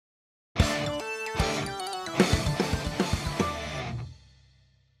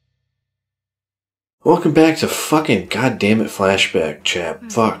Welcome back to fucking goddamn it flashback, chap.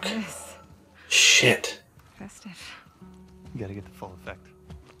 Fuck. Yes. Shit. Festive. You gotta get the full effect.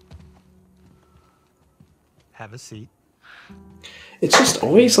 Have a seat. It's just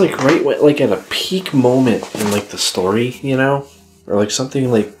always like right when, like at a peak moment in like the story, you know? Or like something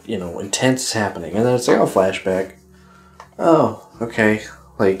like, you know, intense is happening. And then it's like, oh, flashback. Oh, okay.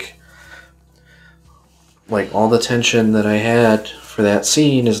 Like all the tension that I had for that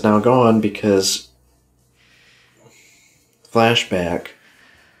scene is now gone because flashback.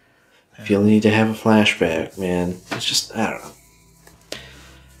 I feel the need to have a flashback, man. It's just, I don't know.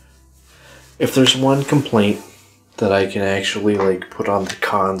 If there's one complaint that I can actually like put on the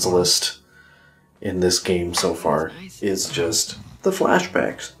cons list in this game so far, is just the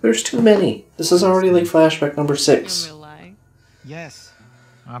flashbacks. There's too many. This is already like flashback number 6. No real lie. Yes,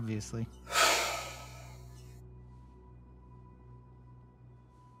 obviously.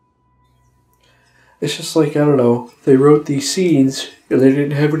 It's just like, I don't know, they wrote these scenes and they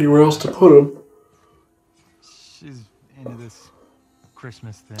didn't have anywhere else to put them. She's into this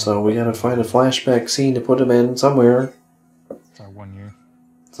Christmas thing. So we gotta find a flashback scene to put them in somewhere. It's our 1 year.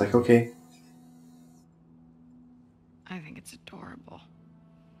 It's like, okay. I think it's adorable.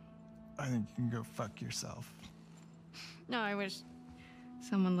 I think you can go fuck yourself. No, I wish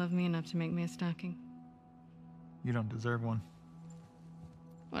someone loved me enough to make me a stocking. You don't deserve one.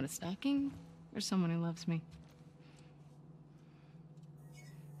 What, a stocking? Or someone who loves me?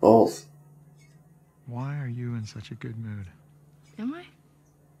 Both. Why are you in such a good mood? Am I?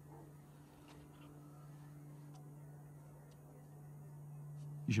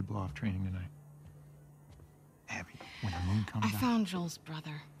 You should blow off training tonight. Abby, when the moon comes I out. found Joel's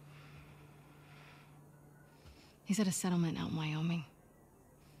brother. He's at a settlement out in Wyoming.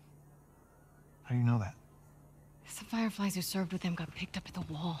 How do you know that? The Fireflies who served with him got picked up at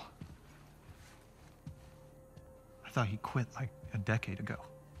the wall. I thought he quit like a decade ago.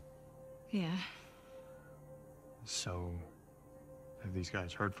 Yeah. So, have these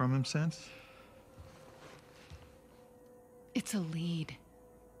guys heard from him since? It's a lead.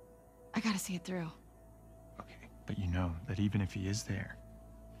 I gotta see it through. Okay, but you know that even if he is there,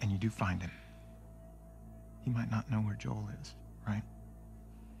 and you do find him, he might not know where Joel is, right?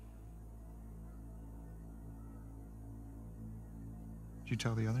 Did you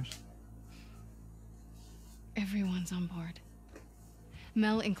tell the others? Everyone's on board.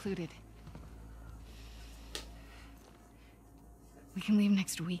 Mel included. We can leave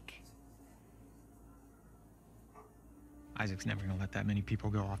next week. Isaac's never gonna let that many people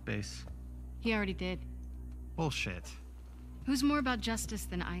go off base. He already did. Bullshit. Who's more about justice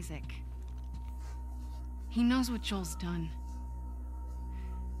than Isaac? He knows what Joel's done.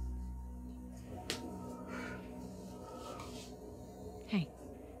 Hey.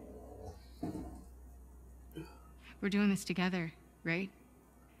 We're doing this together, right?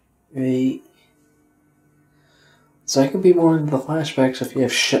 Right. So I can be more into the flashbacks if you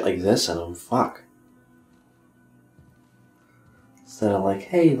have shit like this in them. Fuck. Instead of like,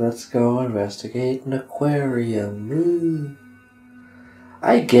 hey, let's go investigate an aquarium. Ooh.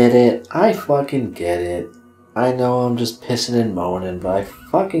 I get it. I fucking get it. I know I'm just pissing and moaning, but I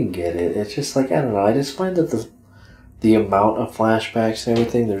fucking get it. It's just like, I don't know. I just find that the amount of flashbacks and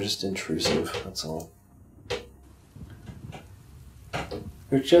everything, they're just intrusive. That's all.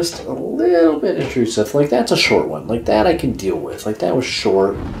 They're just a little bit intrusive. Like, that's a short one. Like, that I can deal with. Like, that was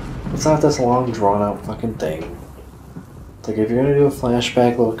short. It's not this long, drawn-out fucking thing. Like, if you're gonna do a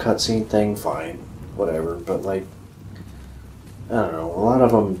flashback little cutscene thing, fine. Whatever. But, like, I don't know. A lot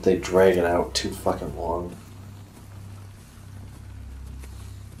of them, they drag it out too fucking long.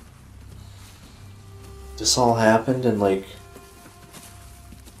 This all happened in, like,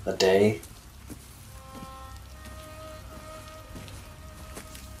 a day.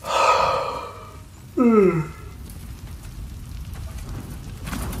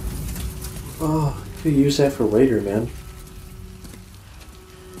 Oh, you could use that for later, man.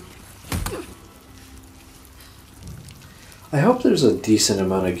 I hope there's a decent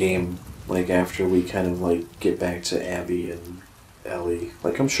amount of game, like, after we kind of, like, get back to Abby and Ellie.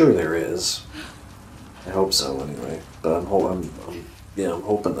 Like, I'm sure there is. I hope so, anyway. But I'm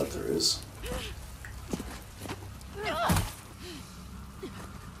hoping that there is.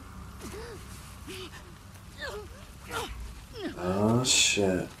 Oh,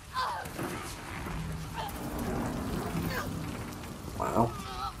 shit. Wow.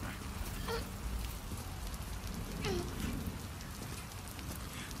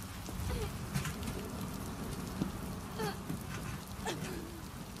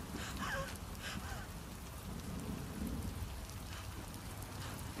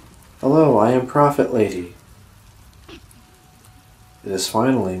 Hello, I am Prophet Lady. It is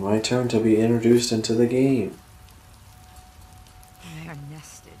finally my turn to be introduced into the game. They are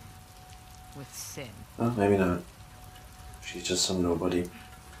nested with sin. Oh, maybe not. She's just some nobody.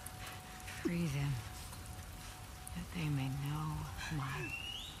 Free them, that they may know my.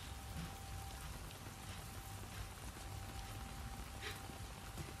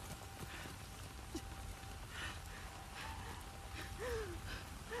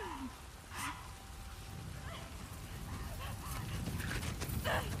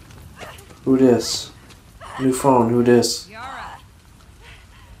 Who dis? New phone, who dis? Yara!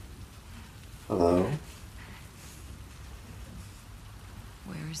 Hello?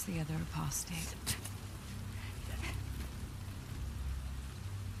 Where is the other apostate?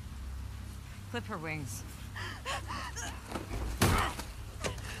 Clip her wings.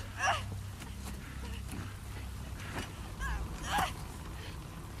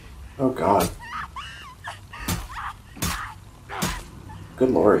 Oh god. Good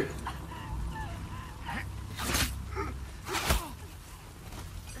lord.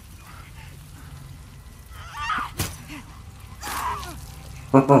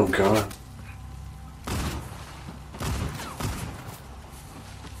 Oh god.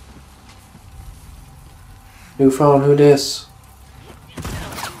 New phone, who dis?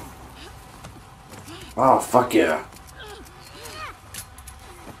 Oh, fuck yeah.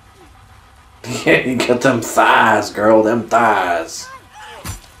 Yeah, you got them thighs, girl, them thighs.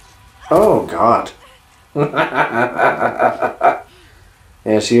 Oh god.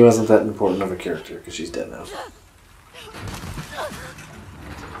 Yeah, she wasn't that important of a character because she's dead now.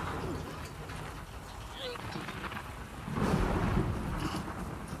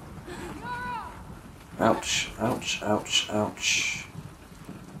 Ouch, ouch, ouch, ouch.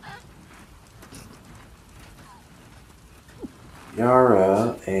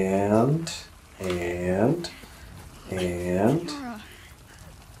 Yara and... Yara.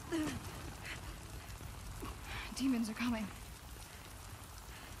 Demons are coming.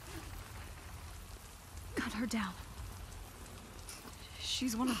 Cut her down.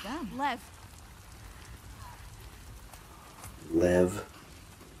 She's one of them. Lev.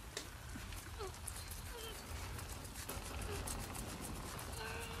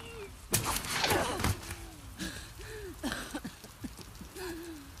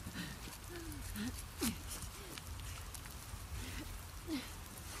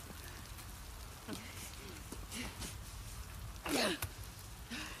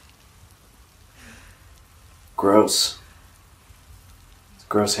 Gross. It's a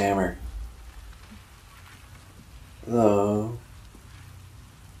gross hammer. Hello.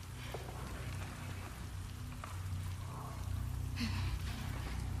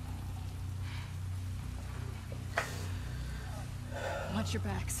 Watch your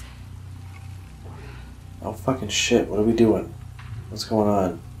backs. Oh fucking shit, what are we doing? What's going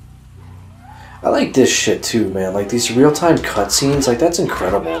on? I like this shit too, man. Like these real-time cutscenes, like that's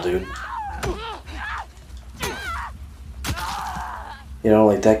incredible, dude. You know,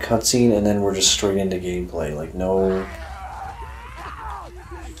 like that cutscene and then we're just straight into gameplay. Like no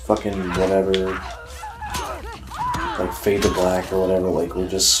fucking whatever, like fade to black or whatever. Like we're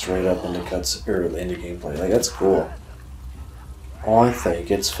just straight up into into gameplay. Like that's cool. Oh, I think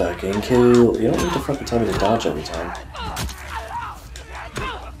it's fucking cool. You don't need to fucking tell me to dodge every time.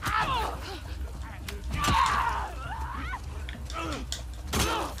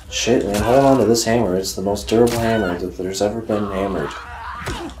 Shit, man, hold on to this hammer. It's the most durable hammer that there's ever been hammered.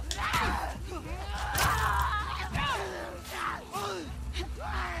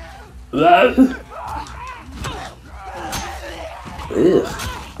 Ugh. Ugh.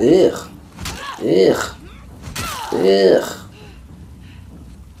 Ugh. Ugh.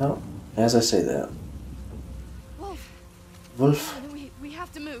 No, as I say that. Wolf. Wolf. We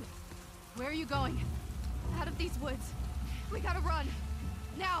have to move. Where are you going? Out of these woods. We gotta run.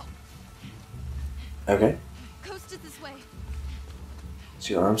 Now. Okay. Coast is this way. Is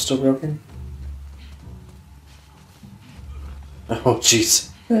your arm still broken? Oh, jeez.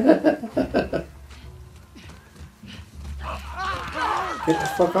 Get the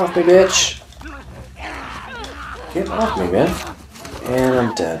fuck off me, bitch. Get off me, man. And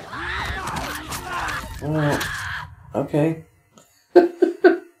I'm dead. Well, okay.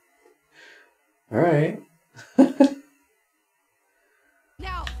 Alright.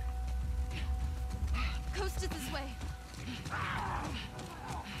 Now. Coast is this way.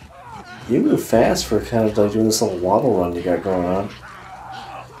 You move fast for kind of like doing this little waddle run you got going on.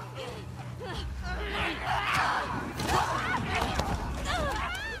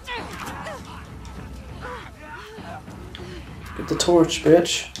 Get the torch,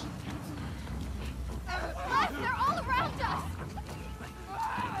 bitch.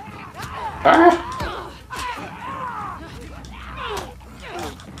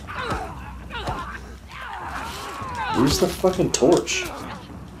 Use the fucking torch.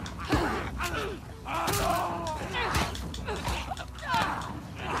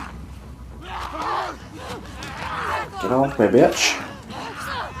 Get off me, bitch.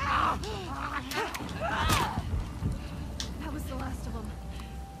 That was the last of them.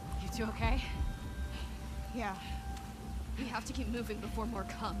 You two okay? Yeah. We have to keep moving before more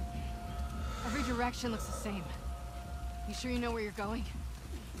come. Every direction looks the same. You sure you know where you're going?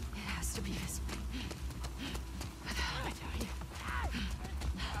 It has to be this way.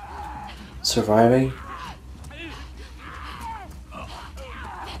 Surviving?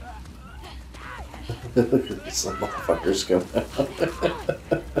 Some motherfuckers go down.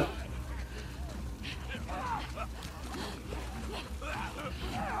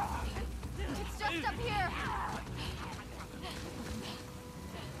 It's just up here.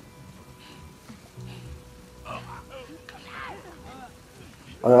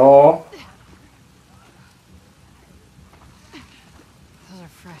 Oh. Those are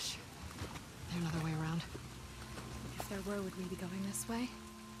fresh. There's another way around. If there were, would we be going this way?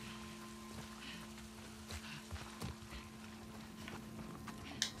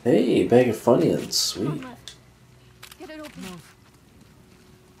 Hey, bag of Funyuns, sweet. Get it open. Move.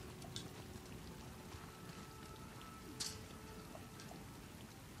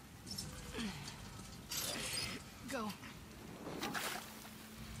 Go.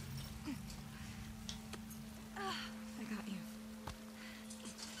 I got you.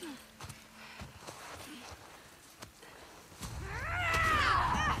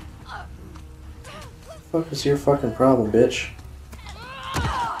 What the fuck is your fucking problem, bitch?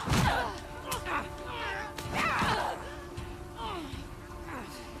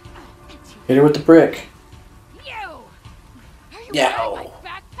 Hit her with the brick. Yow.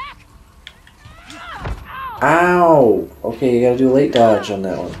 Ow! Okay, you gotta do a late dodge on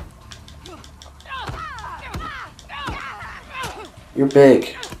that one. You're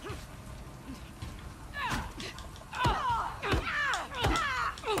big.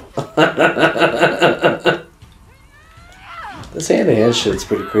 This hand-to-hand shit's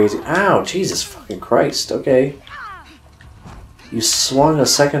pretty crazy. Ow! Jesus fucking Christ. Okay. You swung a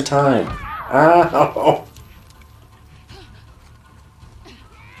second time. Ow!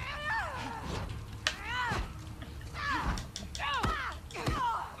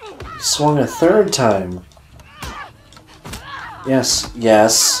 You swung a third time. Yes,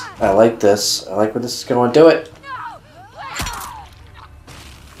 yes. I like this. I like where this is going. Do it!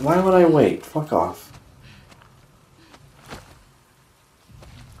 Why would I wait? Fuck off.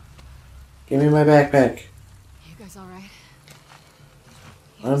 Give me my backpack. You guys alright?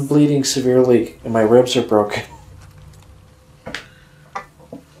 I'm bleeding severely and my ribs are broken.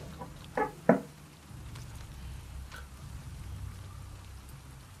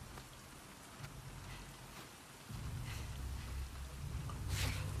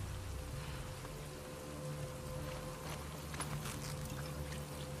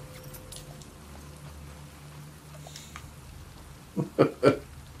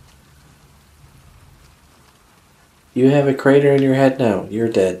 You have a crater in your head now. You're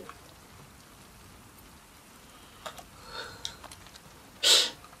dead.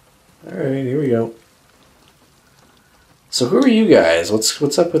 Alright, here we go. So who are you guys?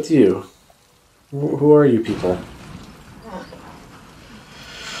 What's up with you? Who are you people?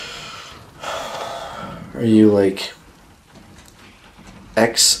 Are you like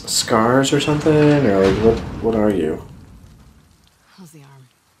ex-scars or something? Or like what are you? How's the arm?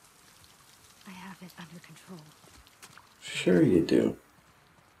 I have it under control. Sure you do.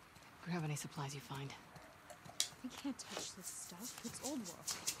 Grab any supplies you find. We can't touch this stuff. It's old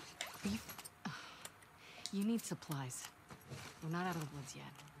world. You need supplies. We're not out of the woods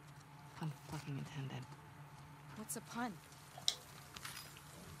yet. Pun fucking intended. What's a pun?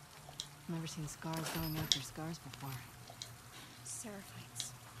 Never seen scars going after scars before.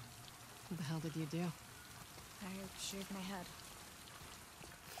 Seraphites. What the hell did you do? I shaved my head.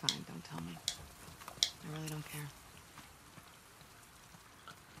 Fine, don't tell me. I really don't care.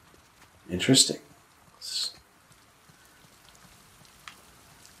 Interesting. These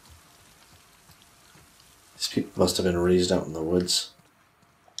people must have been raised out in the woods.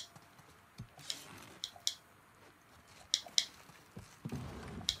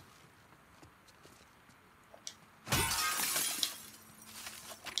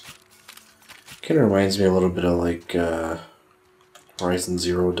 Kind of reminds me a little bit of like Horizon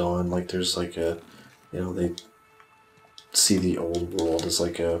Zero Dawn. Like there's like a, you know, they see the old world as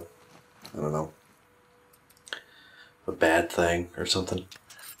like a, I don't know, a bad thing or something.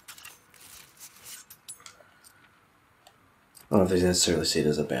 I don't know if they necessarily see it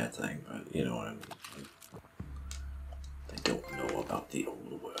as a bad thing, but you know what I mean. of the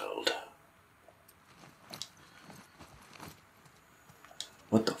old world.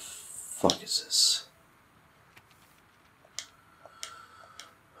 What the fuck is this?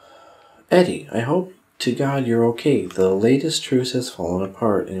 Eddie, I hope to God you're okay. The latest truce has fallen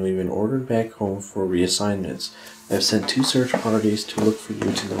apart, and we've been ordered back home for reassignments. I've sent 2 search parties to look for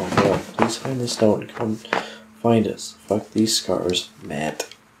you to know more. Please find this note and come find us. Fuck these scars,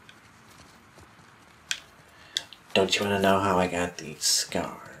 Matt. Don't you want to know how I got these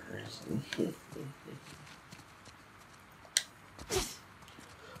scars?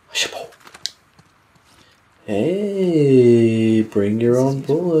 Hey, bring your own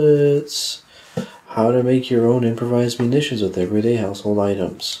bullets. How to make your own improvised munitions with everyday household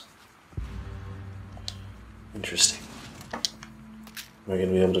items. Interesting. Am I going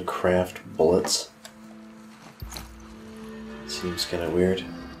to be able to craft bullets? Seems kind of weird.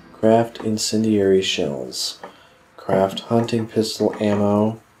 Craft incendiary shells. Craft hunting pistol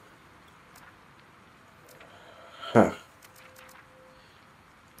ammo. Huh.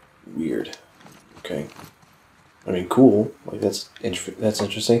 Weird. Okay. I mean, cool. Like that's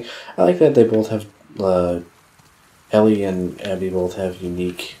interesting. I like that they both have Ellie and Abby both have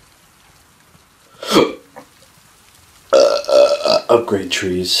unique upgrade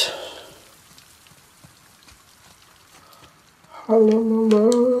trees. I don't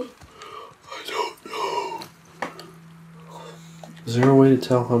know. Is there a way to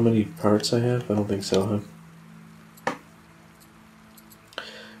tell how many parts I have? I don't think so, huh?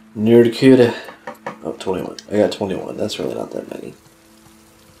 Near Dakota. Oh, 21. I got 21. That's really not that many.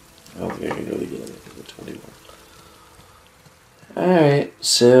 I don't think I can really get anything with 21. Alright,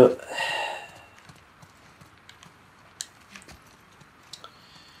 so...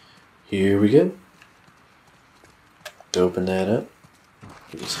 here we go. Open that up.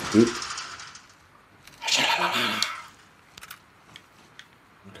 Give me some poop.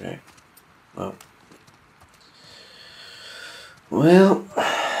 Okay. Well,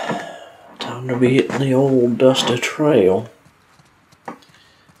 time to be hitting the old dusty trail.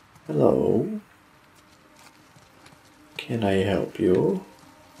 Hello. Can I help you?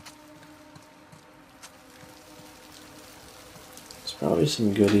 There's probably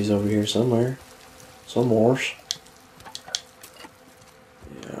some goodies over here somewhere. Some more.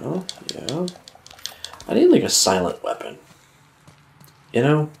 Yeah. I need like a silent weapon. You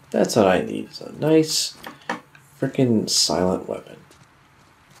know, that's what I need. Is a nice freaking silent weapon.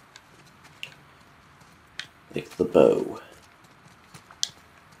 Like the bow.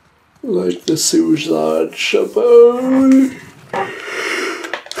 Like the suicide bow.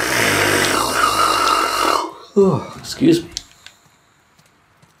 Oh, excuse me.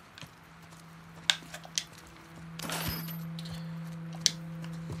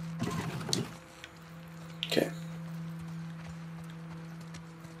 Okay.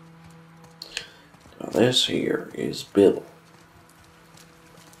 Now this here is Bibble.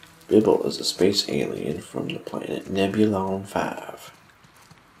 Bibble is a space alien from the planet Nebulon 5.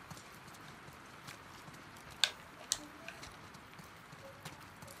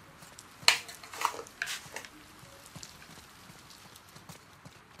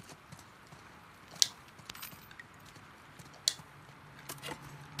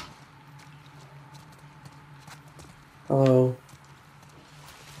 Hello,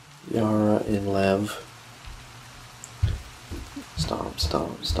 Yara and Lev. Stomp,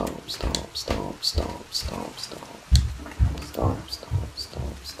 stomp, stomp, stomp, stomp, stomp, stomp, stomp. Stomp, stomp,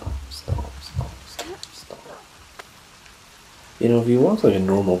 stomp, stomp, stomp, stomp, stomp, stomp. You know, if you walk like a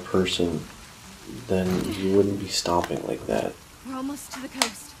normal person, then you wouldn't be stomping like that. We're almost to the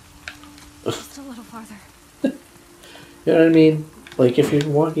coast. Just a little farther. You know what I mean? Like, if you're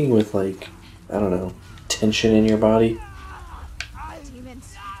walking with, like, I don't know, tension in your body.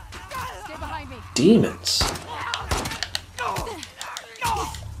 Demons. Stay behind me. Demons?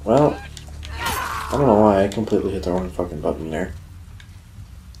 Well, I don't know why I completely hit the wrong fucking button there.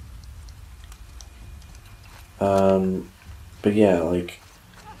 But yeah, like,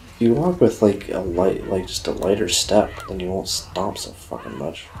 if you walk with, like, a light, like, just a lighter step, then you won't stomp so fucking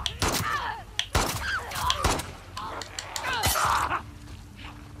much.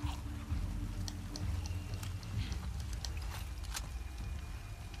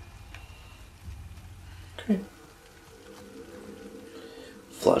 Okay.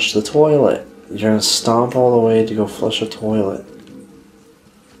 Flush the toilet. You're gonna stomp all the way to go flush a toilet.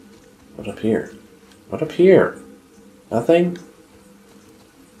 What up here? What up here? Nothing?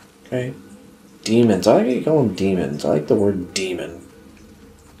 Okay. Demons. I like how you call them demons. I like the word demon.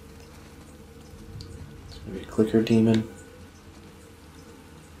 Maybe a clicker demon.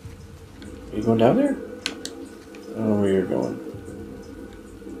 Are you going down there? I don't know where you're going.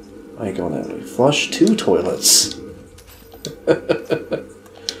 I ain't going that way. Flush 2 toilets.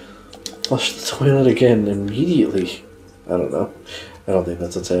 Flush the toilet again immediately. I don't know. I don't think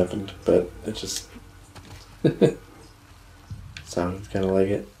that's what's happened, but it just sounded kind of like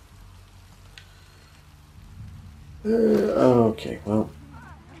it. Okay, well.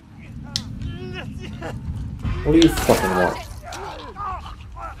 What do you fucking want?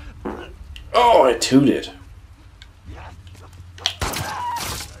 Oh, I tooted.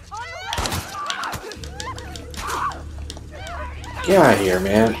 Get out of here,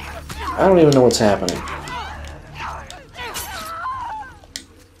 man. I don't even know what's happening.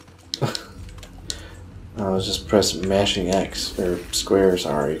 I was just mashing X, or square,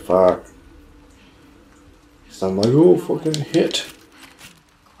 sorry, fuck. So I'm like, oh, fucking hit.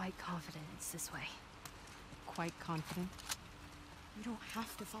 Quite confident it's this way. Quite confident? You don't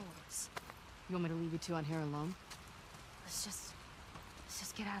have to follow us. You want me to leave you two on here alone? Let's just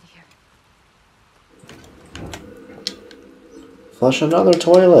get out of here. Flush another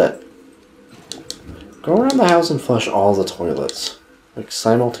toilet. Go around the house and flush all the toilets. Like,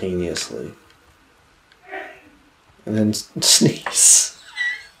 simultaneously. And then sneeze.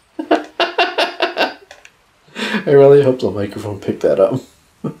 I really hope the microphone picked that up.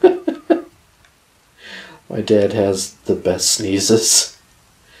 My dad has the best sneezes.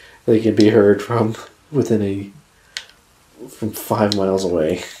 They can be heard from 5 miles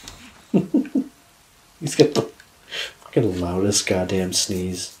away. He's got the fucking loudest goddamn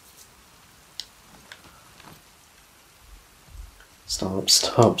sneeze. Stop,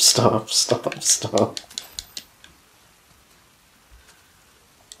 stop, stop, stop, stop.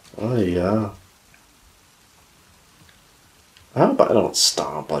 Oh yeah. I hope I don't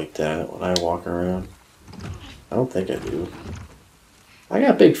stomp like that when I walk around. I don't think I do. I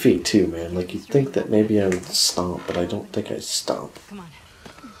got big feet too, man. Like, you'd think that maybe I would stomp, but I don't think I stomp. Come on.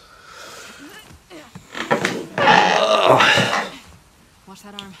 Watch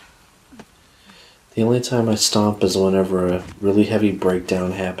that arm. The only time I stomp is whenever a really heavy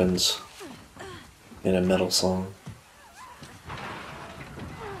breakdown happens in a metal song.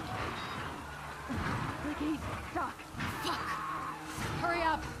 Hurry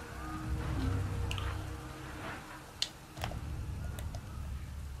up.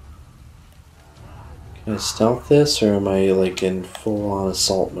 Can I stealth this, or am I like in full-on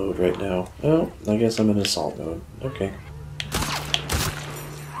assault mode right now? Oh, I guess I'm in assault mode. Okay.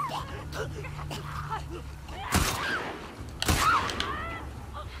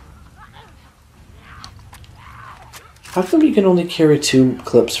 How come you can only carry 2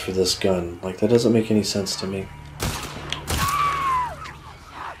 clips for this gun? Like, that doesn't make any sense to me.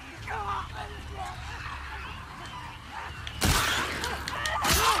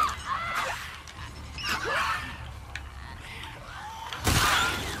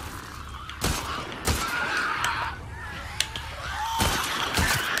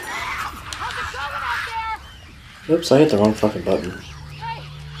 Oops, I hit the wrong fucking button.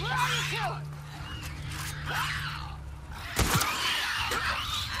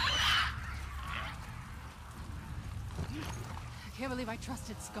 I can't believe I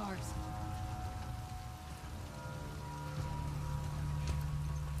trusted Scars.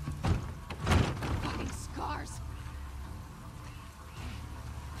 Fucking Scars.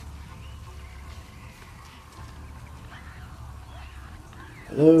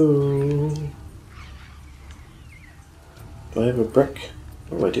 Hello? Do I have a brick?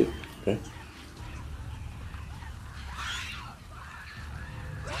 What do I do? Okay.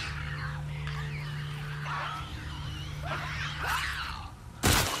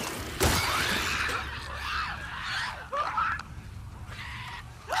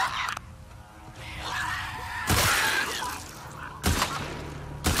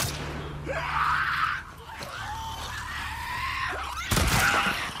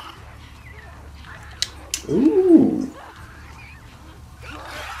 Ooh.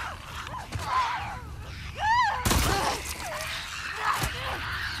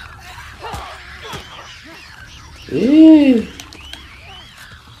 Eee.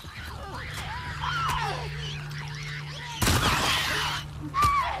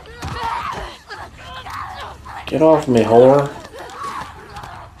 Get off me, whore.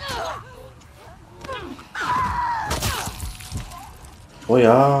 Oh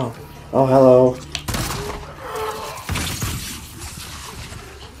yeah. Oh, hello.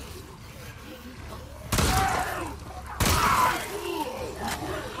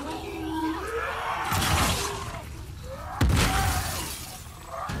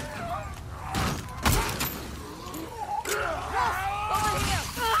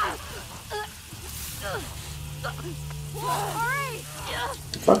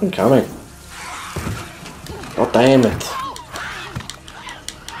 fucking coming. God damn it.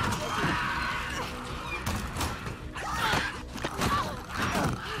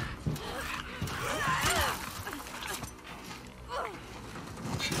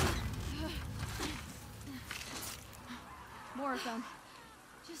 More of them.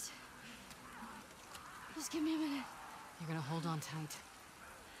 Just give me a minute. You're gonna hold on tight.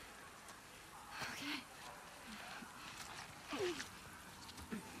 Okay.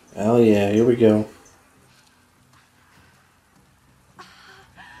 Hell yeah, here we go. My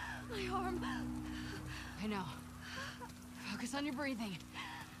arm. I know. Focus on your breathing.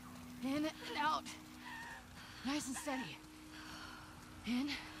 In and out. Nice and steady. In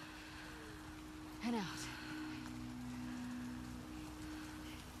and out.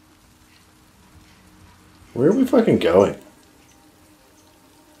 Where are we fucking going?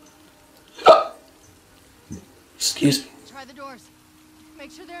 Excuse me. Try the doors.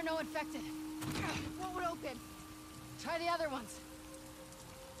 Make sure there are no infected. One would open. Try the other ones.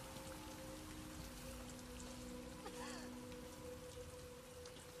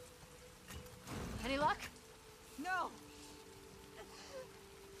 Any luck? No.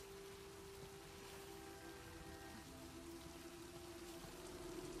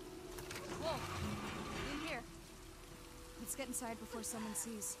 Whoa. In here. Let's get inside before someone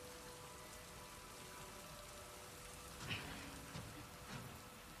sees.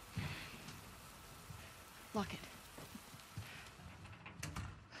 Lock it.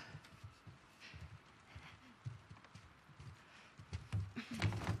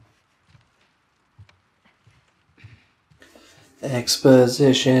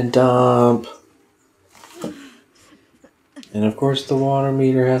 Exposition dump. And of course the water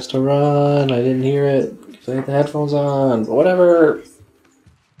meter has to run. I didn't hear it because I had the headphones on. But whatever.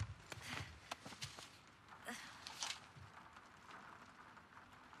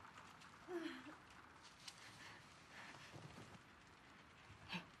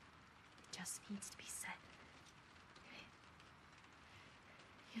 Just needs to be said.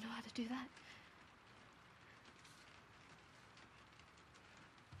 You know how to do that?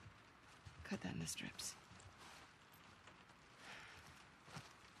 Cut that into strips.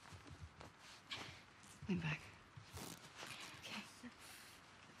 Lean back. Okay.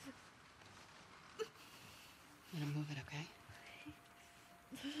 I'm gonna move it, okay?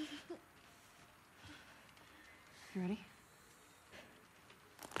 You ready?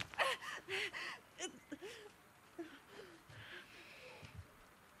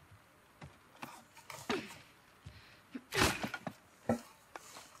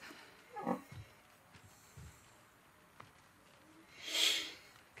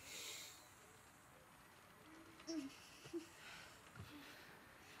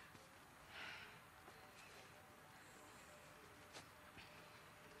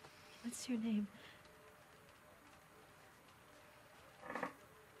 What's your name?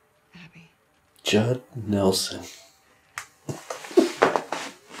 Abby. Judd Nelson.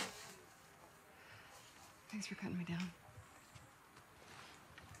 Thanks for cutting me down.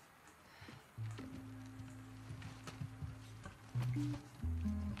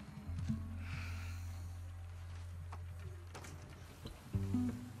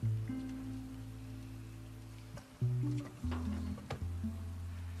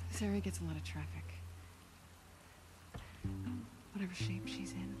 This area gets a lot of traffic. Whatever shape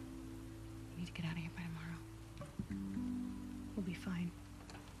she's in, we need to get out of here by tomorrow. We'll be fine.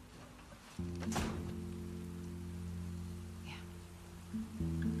 Yeah.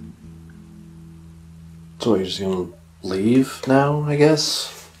 So you're just gonna leave now, I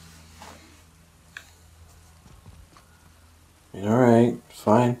guess? Alright,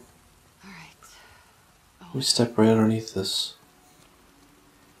 fine. Alright. Let me step right underneath this.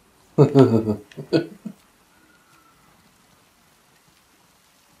 I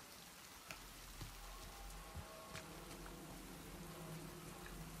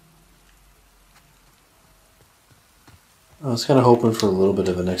was kind of hoping for a little bit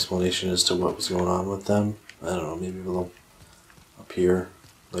of an explanation as to what was going on with them. I don't know, maybe they'll appear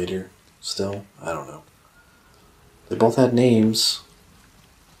later still. I don't know. They both had names.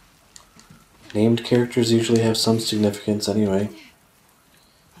 Named characters usually have some significance anyway.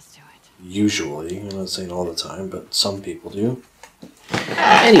 Let's do it. Usually. I'm not saying all the time, but some people do.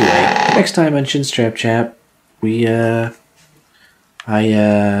 Anyway, next time on Chinstrap Chap,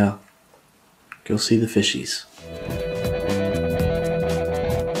 I go see the fishies.